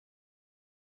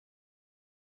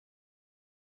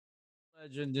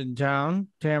Legend in town,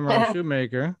 Tamara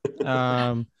Shoemaker.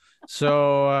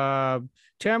 So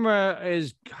Tamara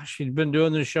is, gosh, she's been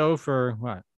doing the show for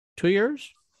what, 2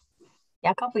 years? Yeah,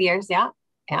 a couple years. Yeah.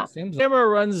 Yeah. Seems Tamara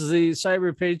runs the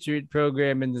Cyber Patriot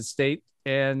program in the state,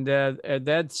 and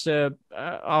that's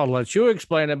I'll let you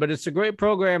explain it, but it's a great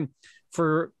program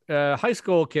for high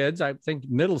school kids. I think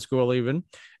middle school even,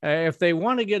 if they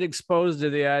want to get exposed to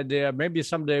the idea, of maybe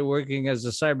someday working as a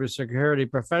cybersecurity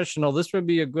professional. This would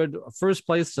be a good first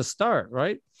place to start,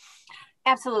 right?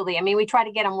 Absolutely. I mean, we try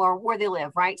to get them where they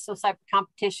live, right? So cyber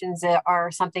competitions are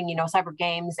something, cyber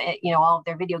games, all of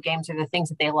their video games are the things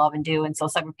that they love and do. And so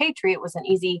Cyber Patriot was an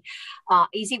easy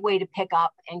way to pick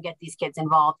up and get these kids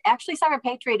involved. Actually, Cyber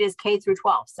Patriot is K through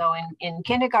 12. So in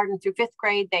kindergarten through fifth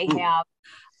grade, they have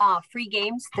free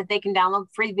games that they can download,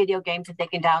 free video games that they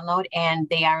can download, and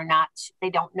they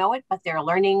don't know it, but they're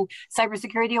learning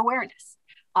cybersecurity awareness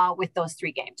with those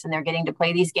three games. And they're getting to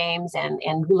play these games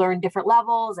and learn different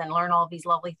levels and learn all these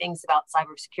lovely things about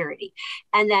cybersecurity.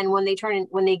 And then when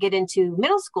they get into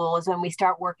middle school is when we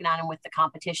start working on them with the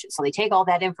competition. So they take all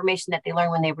that information that they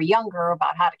learned when they were younger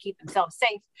about how to keep themselves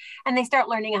safe, and they start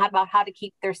learning about how to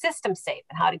keep their system safe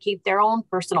and how to keep their own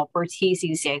personal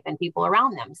PTC safe and people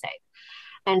around them safe.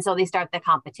 And so they start the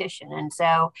competition. And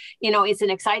so, it's an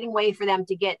exciting way for them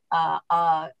to get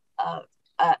an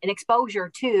exposure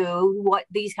to what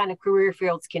these kind of career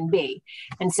fields can be.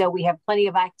 And so we have plenty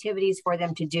of activities for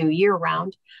them to do year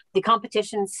round. The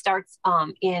competition starts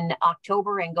in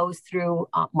October and goes through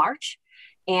March.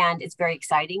 And it's very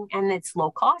exciting, and it's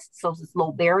low cost. So it's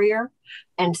low barrier.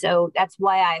 And so that's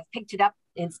why I've picked it up.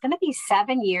 It's going to be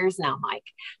 7 years now, Mike,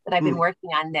 that I've been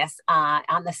working on this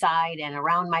on the side and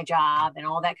around my job and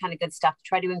all that kind of good stuff to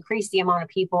try to increase the amount of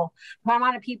people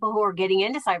who are getting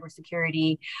into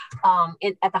cybersecurity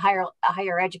at the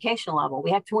higher education level.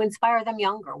 We have to inspire them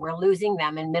younger. We're losing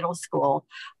them in middle school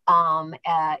in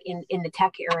the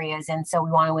tech areas. And so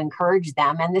we want to encourage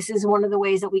them. And this is one of the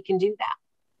ways that we can do that.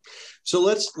 So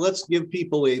let's give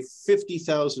people a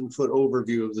 50,000-foot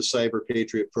overview of the Cyber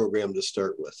Patriot program to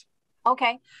start with.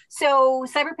 Okay, so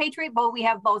Cyber Patriot, we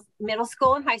have both middle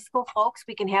school and high school folks.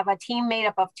 We can have a team made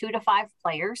up of 2 to 5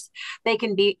 players. They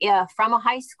can be from a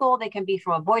high school, they can be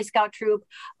from a Boy Scout troop,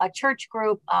 a church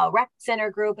group, a rec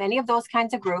center group, any of those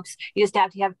kinds of groups. You just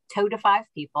have to have 2 to 5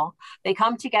 people. They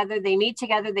come together, they meet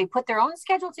together, they put their own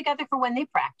schedule together for when they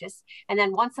practice. And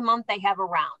then once a month they have a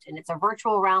round, and it's a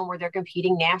virtual round where they're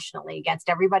competing nationally against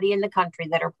everybody in the country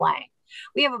that are playing.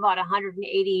 We have about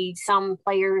 180 some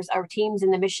players or teams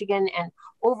in the Michigan, and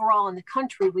overall in the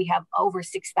country, we have over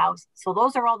 6,000. So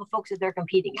those are all the folks that they're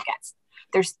competing against.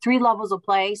 There's 3 levels of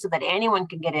play so that anyone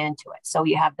can get into it. So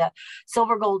you have the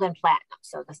silver, gold, and platinum.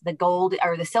 So the gold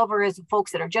or the silver is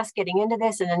folks that are just getting into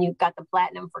this. And then you've got the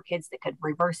platinum for kids that could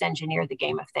reverse engineer the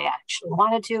game if they actually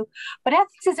wanted to. But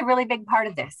ethics is a really big part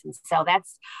of this. And so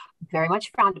that's very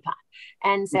much frowned upon.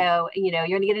 And so, you're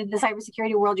going to get into the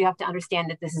cybersecurity world, you have to understand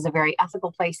that this is a very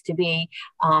ethical place to be.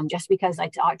 Just because I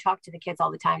talk to the kids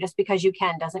all the time, just because you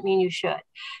can doesn't mean you should.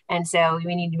 And so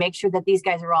we need to make sure that these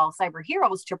guys are all cyber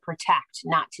heroes to protect,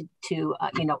 not to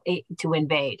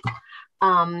invade.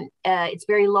 It's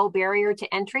very low barrier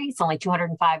to entry. It's only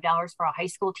 $205 for a high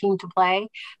school team to play,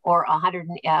 or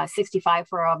 $165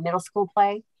 for a middle school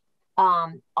play.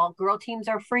 All girl teams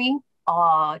are free.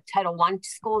 Title I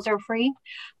schools are free.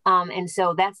 And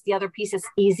so that's the other piece. Is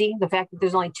easy. The fact that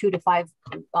there's only 2 to 5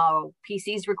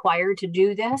 PCs required to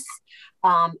do this.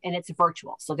 And it's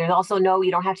virtual. So there's also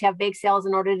you don't have to have bake sales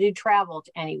in order to do travel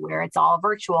to anywhere. It's all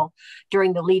virtual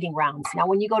during the leading rounds. Now,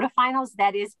 when you go to finals,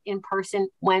 that is in person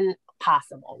when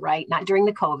possible, right? Not during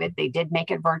the COVID. They did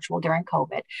make it virtual during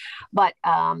COVID, but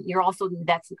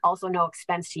that's also no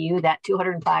expense to you. That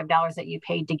 $205 that you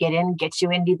paid to get in gets you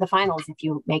into the finals if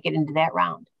you make it into that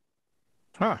round.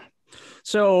 Huh.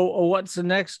 So what's the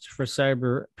next for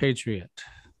Cyber Patriot?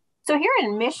 So here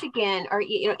in Michigan, or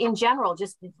in general,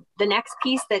 just the next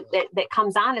piece that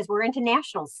comes on is we're into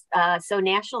nationals. So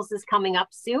nationals is coming up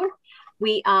soon.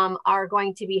 We are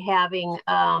going to be having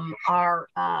our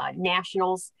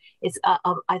nationals. It's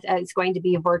going to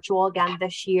be virtual again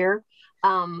this year.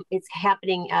 It's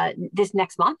happening this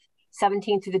next month,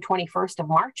 17th through the 21st of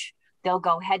March. They'll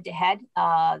go head to head.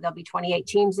 There'll be 28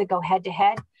 teams that go head to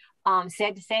head.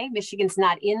 Sad to say, Michigan's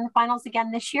not in the finals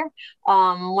again this year.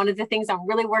 One of the things I'm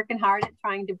really working hard at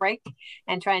trying to break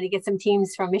and trying to get some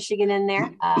teams from Michigan in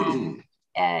there.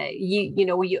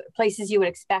 Places you would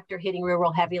expect are hitting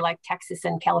real heavy, like Texas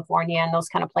and California and those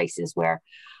kind of places where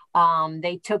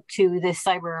They took to the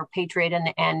Cyber Patriot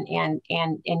and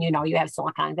you have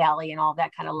Silicon Valley and all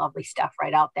that kind of lovely stuff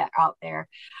right out there.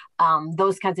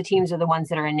 Those kinds of teams are the ones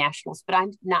that are in nationals, but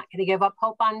I'm not going to give up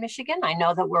hope on Michigan. I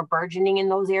know that we're burgeoning in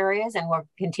those areas and we'll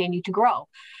continue to grow.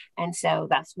 And so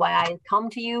that's why I come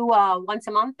to you once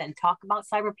a month and talk about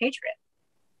Cyber Patriot.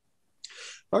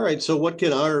 All right. So what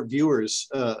can our viewers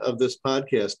of this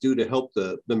podcast do to help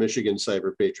the Michigan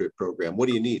Cyber Patriot program? What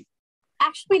do you need?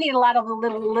 Actually, we need a lot of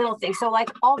little things. So like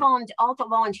all the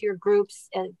volunteer groups,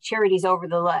 charities over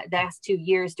the last 2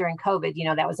 years during COVID,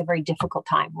 that was a very difficult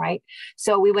time, right?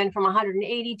 So we went from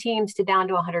 180 teams to down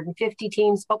to 150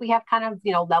 teams, but we have kind of,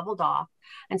 leveled off.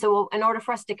 And so in order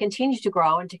for us to continue to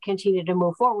grow and to continue to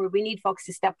move forward, we need folks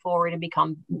to step forward and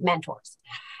become mentors.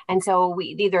 And so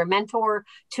we either mentor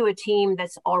to a team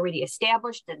that's already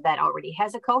established, that already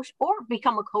has a coach, or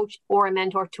become a coach or a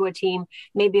mentor to a team,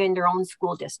 maybe in their own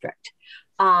school district.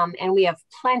 And we have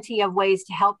plenty of ways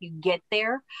to help you get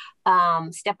there.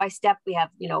 Step by step, we have,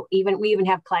 we even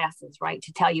have classes, right,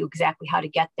 to tell you exactly how to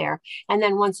get there. And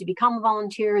then once you become a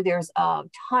volunteer, there's a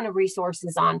ton of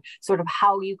resources on sort of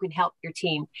how you can help your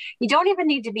team. You don't even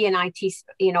need to be an IT,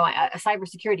 a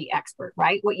cybersecurity expert,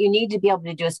 right? What you need to be able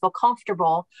to do is feel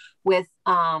comfortable with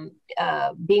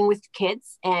being with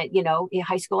kids and, in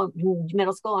high school,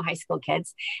 middle school and high school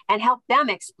kids, and help them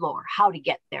explore how to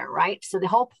get there, right? So the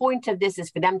whole point of this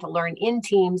is for them to learn in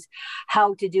teams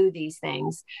how to do these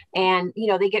things. And,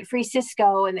 they get free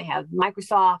Cisco and they have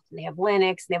Microsoft and they have Linux,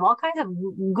 and they have all kinds of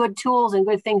good tools and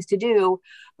good things to do,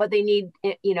 but they need,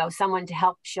 someone to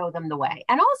help show them the way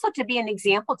and also to be an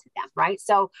example to them, right?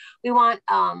 So we want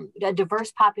a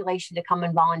diverse population to come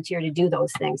and volunteer to do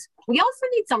those things. We also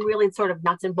need some really sort of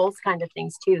nuts and bolts kind of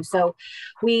things too. So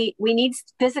we need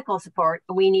physical support.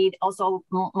 We need also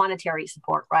monetary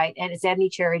support, right? And as any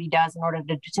charity does in order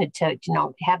to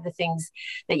have the things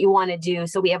that you want to do.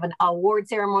 So we have an award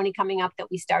ceremony coming up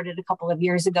that we started a couple of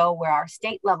years ago where our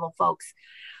state level folks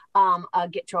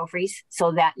get trophies.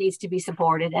 So that needs to be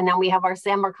supported. And then we have our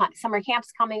summer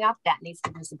camps coming up that needs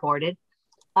to be supported.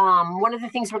 One of the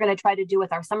things we're going to try to do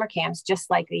with our summer camps, just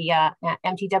like the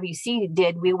MTWC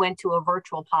did, we went to a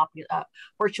virtual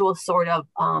sort of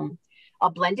a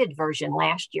blended version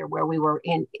last year where we were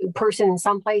in person in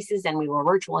some places and we were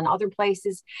virtual in other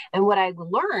places. And what I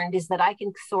learned is that I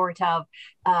can sort of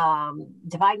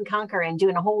divide and conquer and do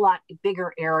in a whole lot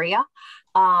bigger area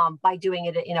by doing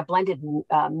it in a blended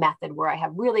method where I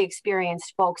have really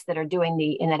experienced folks that are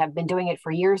doing and that have been doing it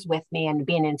for years with me and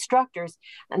being instructors,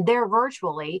 and they're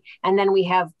virtually. And then we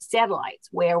have satellites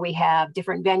where we have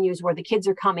different venues where the kids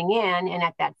are coming in, and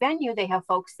at that venue, they have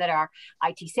folks that are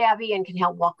IT savvy and can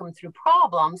help walk them through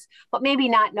problems, but maybe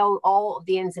not know all of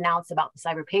the ins and outs about the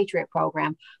Cyber Patriot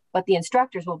program. But the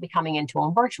instructors will be coming into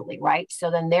them virtually, right? So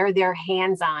then they're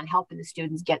hands-on helping the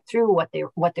students get through what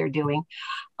they're doing.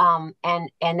 And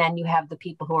then you have the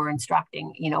people who are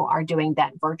instructing, are doing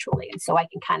that virtually. And so I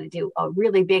can kind of do a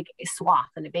really big swath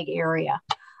in a big area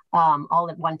all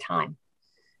at one time.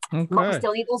 Okay. But we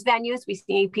still need those venues. We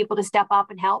need people to step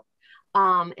up and help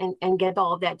and get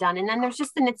all of that done. And then there's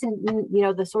just the nits and,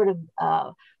 the sort of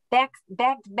back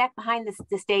behind the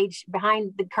stage,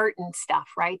 behind the curtain stuff,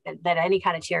 right? That any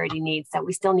kind of charity needs, that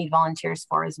we still need volunteers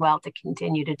for as well to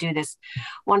continue to do this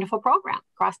wonderful program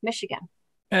across Michigan.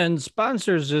 And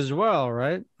sponsors as well,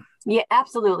 right? Yeah,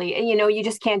 absolutely. And, you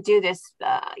just can't do this,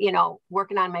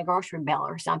 working on my grocery bill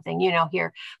or something,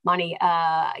 here money,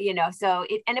 but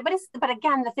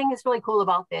again, the thing that's really cool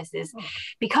about this is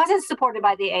because it's supported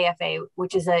by the AFA,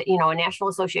 which is a National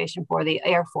Association for the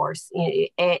Air Force,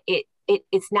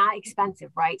 it's not expensive,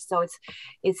 right? So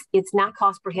it's not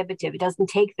cost prohibitive. It doesn't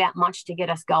take that much to get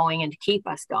us going and to keep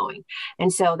us going.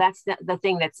 And so that's the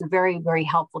thing that's very, very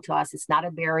helpful to us. It's not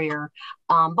a barrier.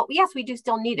 But yes, we do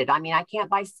still need it. I mean, I can't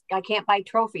buy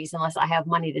trophies unless I have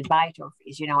money to buy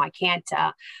trophies. I can't,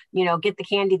 get the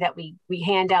candy that we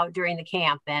hand out during the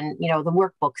camp and, the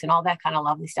workbooks and all that kind of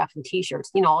lovely stuff and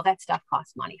t-shirts, all that stuff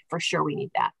costs money. For sure. We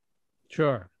need that.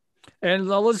 Sure. And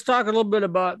let's talk a little bit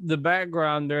about the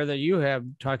background there that you have,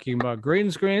 talking about green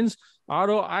screens,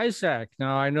 Auto ISAC.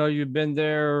 Now, I know you've been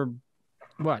there,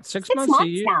 what, 6 months a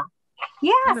year? Now.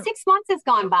 Yeah, 6 months has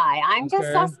gone by. I'm just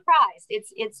so surprised.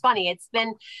 It's funny. It's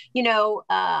been, the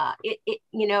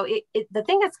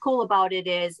thing that's cool about it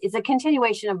is it's a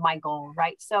continuation of my goal,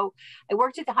 right? So I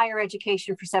worked at the higher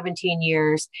education for 17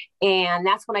 years, and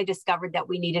that's when I discovered that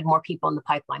we needed more people in the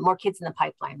pipeline, more kids in the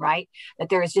pipeline, right? That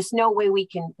there is just no way we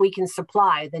can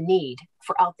supply the need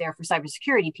out there for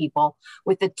cybersecurity people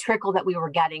with the trickle that we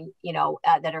were getting,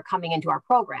 that are coming into our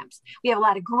programs. We have a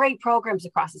lot of great programs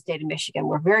across the state of Michigan.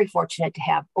 We're very fortunate fortunate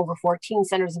to have over 14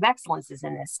 centers of excellences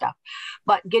in this stuff.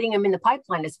 But getting them in the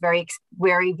pipeline is very,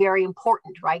 very, very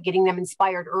important, right? Getting them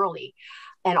inspired early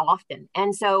and often.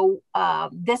 And so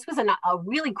this was a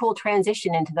really cool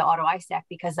transition into the Auto ISAC,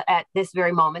 because at this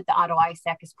very moment, the Auto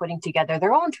ISAC is putting together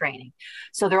their own training.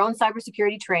 So their own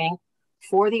cybersecurity training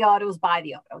for the autos, by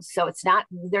the autos. So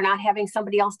they're not having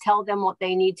somebody else tell them what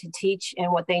they need to teach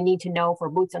and what they need to know for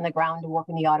boots on the ground to work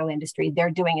in the auto industry. They're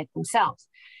doing it themselves.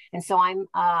 And so I'm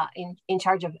in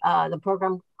charge of the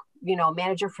program,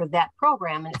 manager for that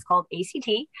program, and it's called ACT,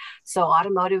 so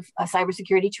Automotive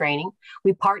Cybersecurity Training.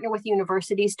 We partner with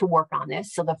universities to work on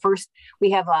this. So we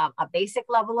have a basic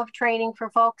level of training for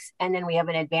folks, and then we have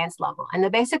an advanced level. And the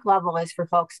basic level is for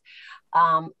folks,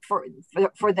 for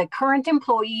the current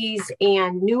employees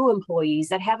and new employees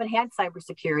that haven't had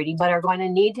cybersecurity, but are going to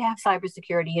need to have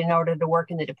cybersecurity in order to work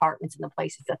in the departments and the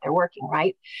places that they're working,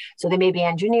 right? So they may be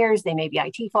engineers, they may be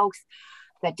IT folks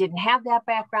that didn't have that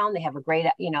background. They have a great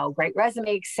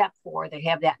resume, except for they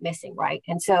have that missing, right?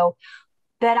 And so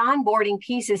that onboarding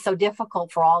piece is so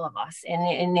difficult for all of us.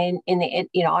 And in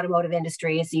the automotive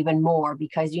industry, it's even more,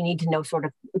 because you need to know sort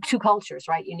of two cultures,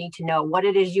 right? You need to know what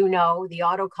it is, the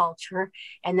auto culture,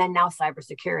 and then now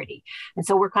cybersecurity. And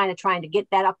so we're kind of trying to get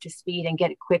that up to speed and get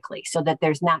it quickly, so that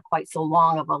there's not quite so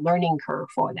long of a learning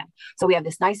curve for them. So we have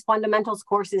this nice fundamentals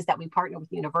courses that we partner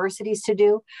with universities to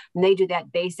do, and they do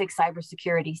that basic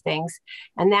cybersecurity things.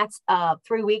 And that's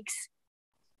 3 weeks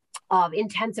of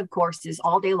intensive courses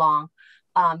all day long,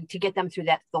 to get them through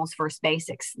those first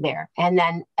basics there. And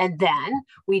then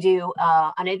we do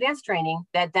an advanced training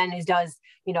that then does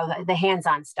the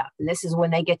hands-on stuff. And this is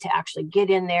when they get to actually get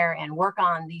in there and work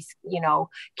on these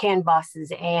CAN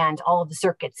buses and all of the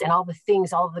circuits and all the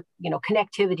things, all of the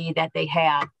connectivity that they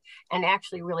have, and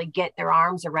actually really get their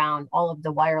arms around all of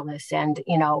the wireless and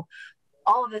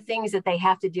all of the things that they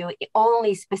have to do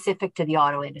only specific to the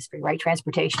auto industry, right?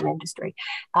 Transportation industry.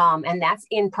 And that's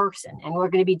in person. And we're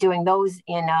going to be doing those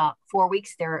in 4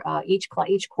 weeks. Each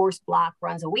course block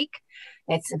runs a week.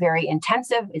 It's very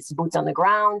intensive. It's boots on the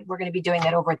ground. We're going to be doing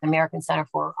that over at the American Center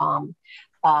for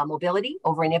Mobility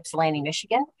over in Ypsilanti,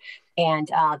 Michigan. And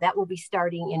that will be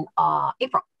starting in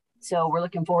April. So we're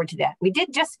looking forward to that. We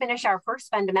did just finish our first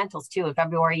fundamentals too on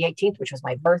February 18th, which was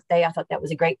my birthday. I thought that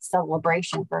was a great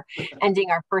celebration for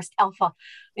ending our first alpha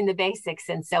in the basics.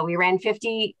 And so we ran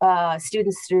 50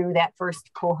 students through that first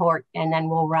cohort, and then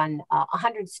we'll run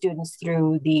 100 students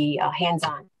through the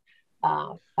hands-on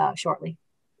shortly.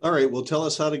 All right. Well, tell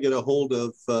us how to get a hold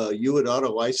of you at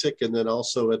Auto ISAC, and then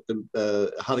also at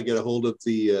how to get a hold of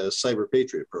the Cyber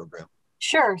Patriot program.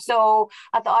 Sure. So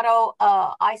at the Auto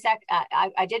ISAC,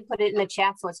 I did put it in the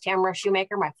chat. So it's Tamara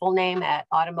Shoemaker, my full name, at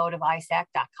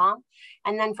automotiveisac.com.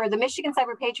 And then for the Michigan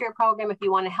Cyber Patriot program, if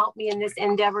you want to help me in this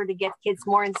endeavor to get kids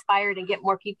more inspired and get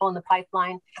more people in the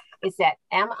pipeline, it's at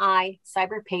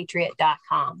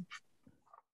MITechNews.com.